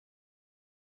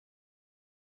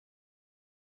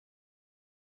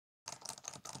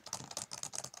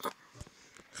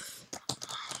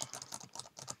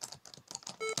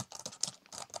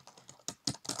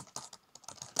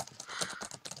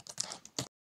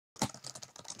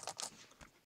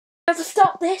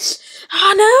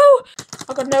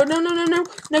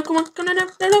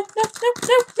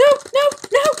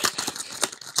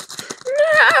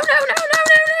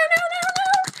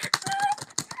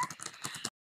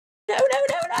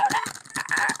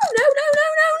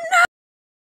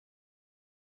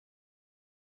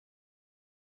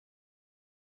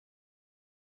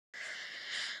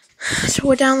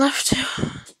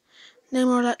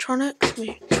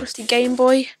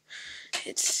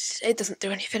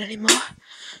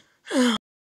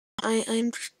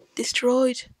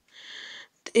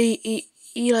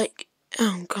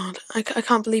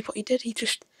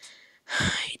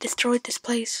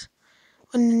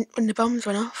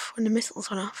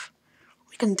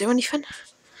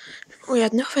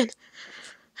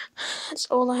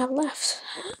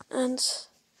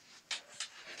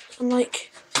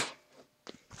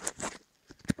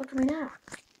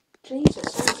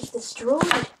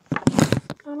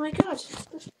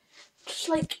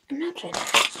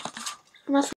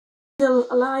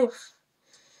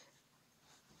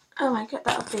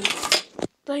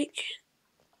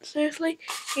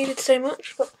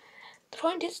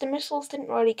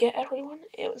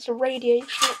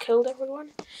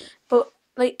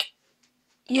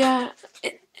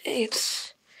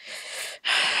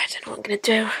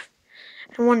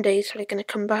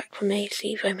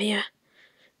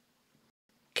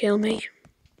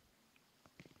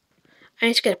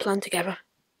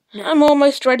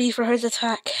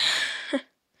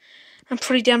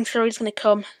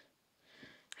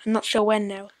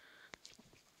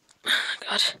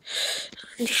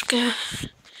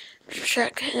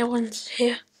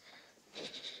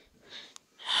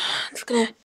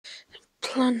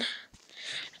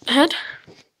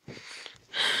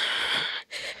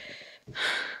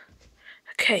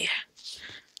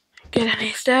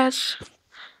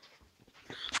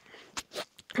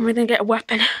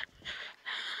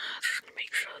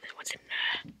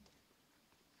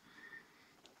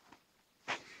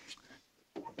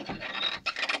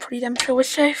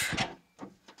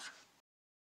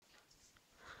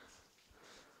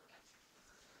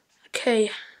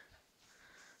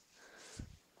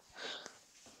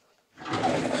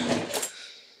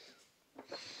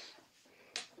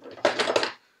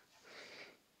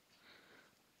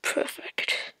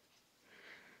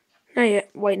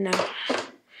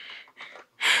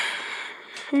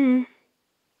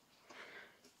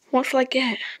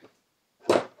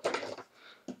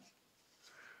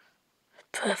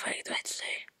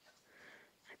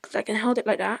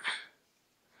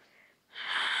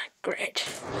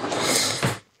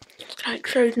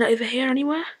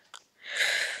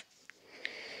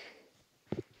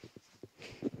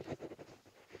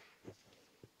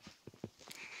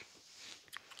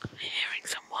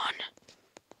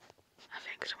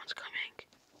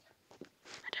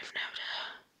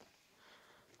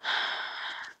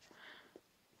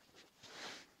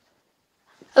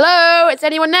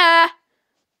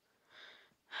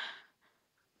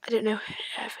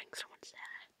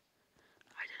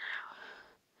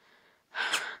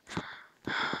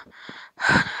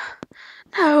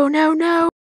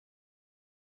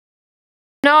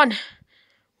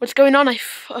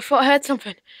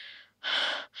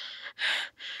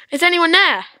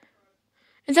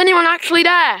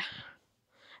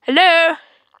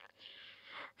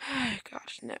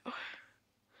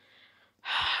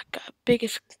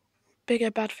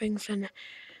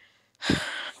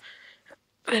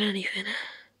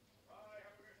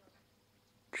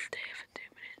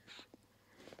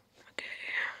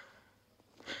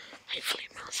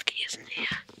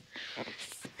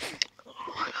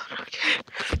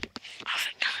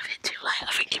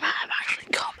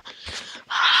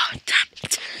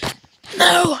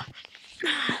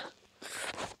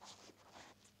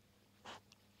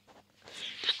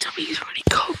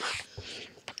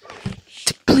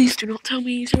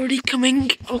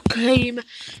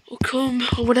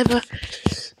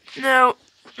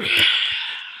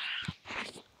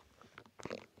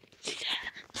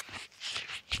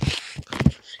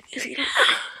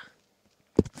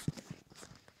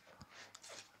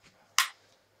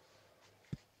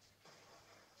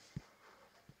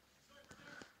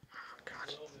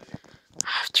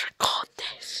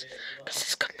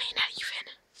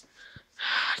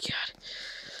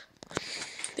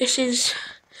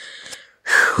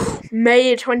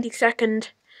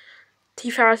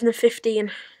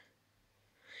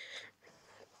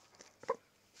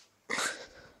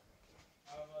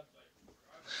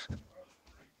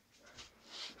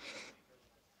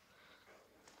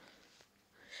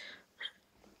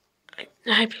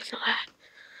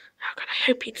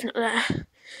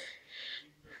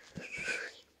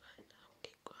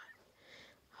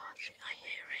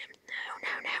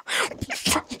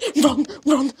Run,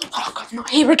 run. Oh God, not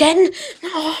here again.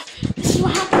 No, this is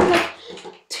what happened like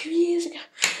 2 years ago.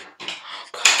 Oh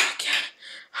God, again.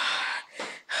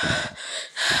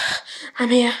 I'm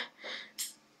here.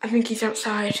 I think he's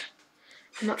outside.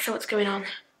 I'm not sure what's going on.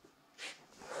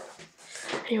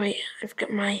 Anyway, I've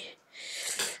got my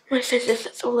scissors,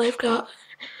 that's all I've got.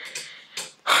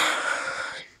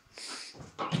 Here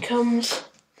he comes.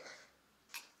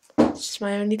 This is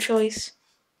my only choice.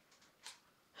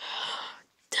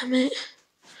 Damn it.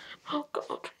 Oh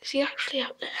God, is he actually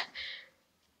out there?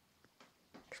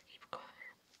 Just keep quiet.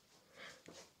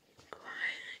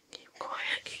 Keep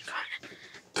quiet, keep quiet.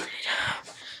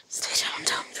 Stay down,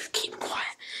 Tom, just keep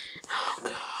quiet. Oh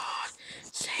God,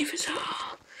 save us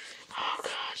all. Oh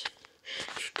God,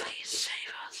 just please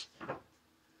save us.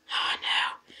 Oh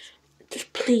no,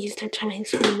 just please don't tell me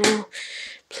he's coming now.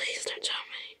 Please don't tell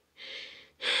me.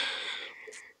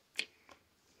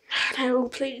 No,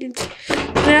 please.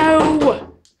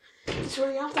 No! This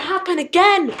will have to happen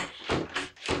again!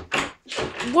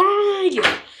 Why?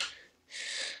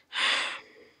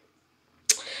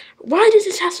 Why does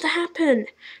this have to happen?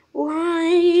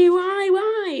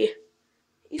 Why?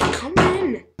 He's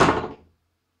coming.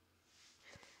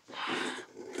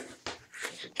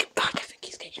 Get back, I think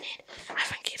he's getting in. I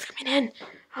think he's coming in.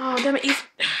 Oh, damn it,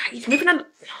 he's moving on. Oh,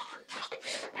 look,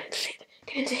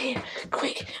 get into here,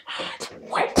 quick. Oh, it's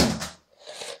wet.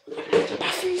 I've been in the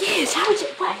bathroom years, how is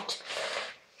it wet?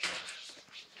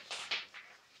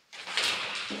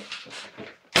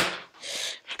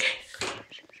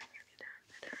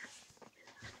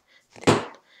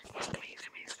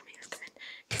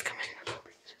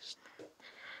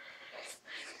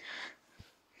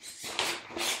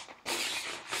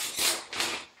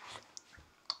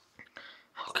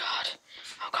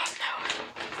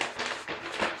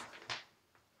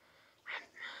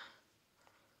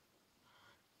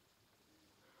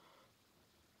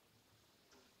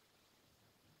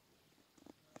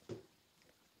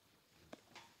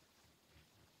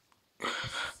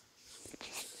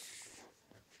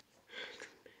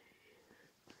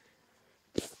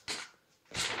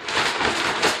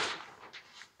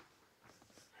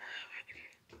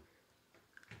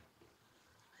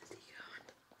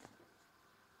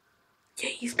 Yeah,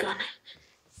 he's gone.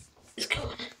 He's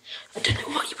gone. I don't know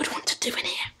what you would want to do in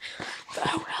here, but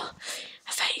oh well.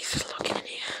 I bet he's just looking in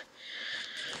here.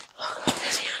 Oh God,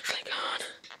 has he actually gone?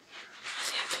 Has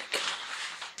he actually gone?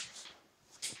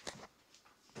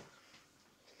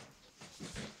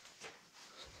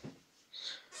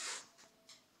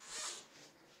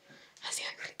 Has he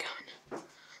actually gone?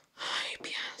 I hope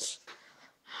he has.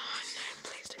 Oh no,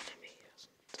 please don't tell me he hasn't.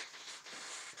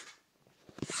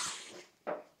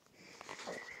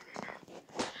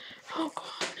 Oh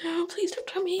God, no, please don't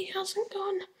tell me he hasn't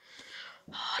gone.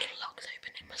 Oh, the lock's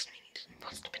open, it must mean he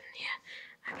must have been in here.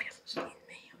 I hope he hasn't seen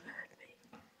me or heard me.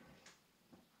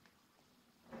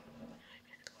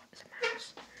 What is a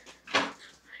mouse?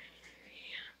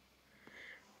 Here.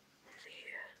 Is he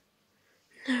here?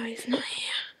 No, he's not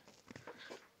here.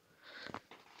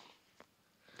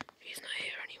 He's not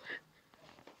here anywhere.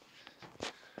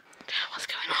 What's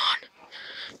going on?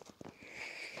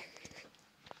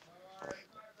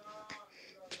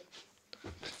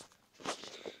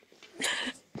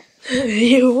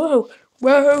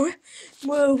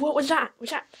 Whoa, what was that?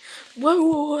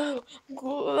 Whoa.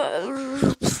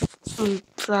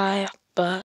 Fly up.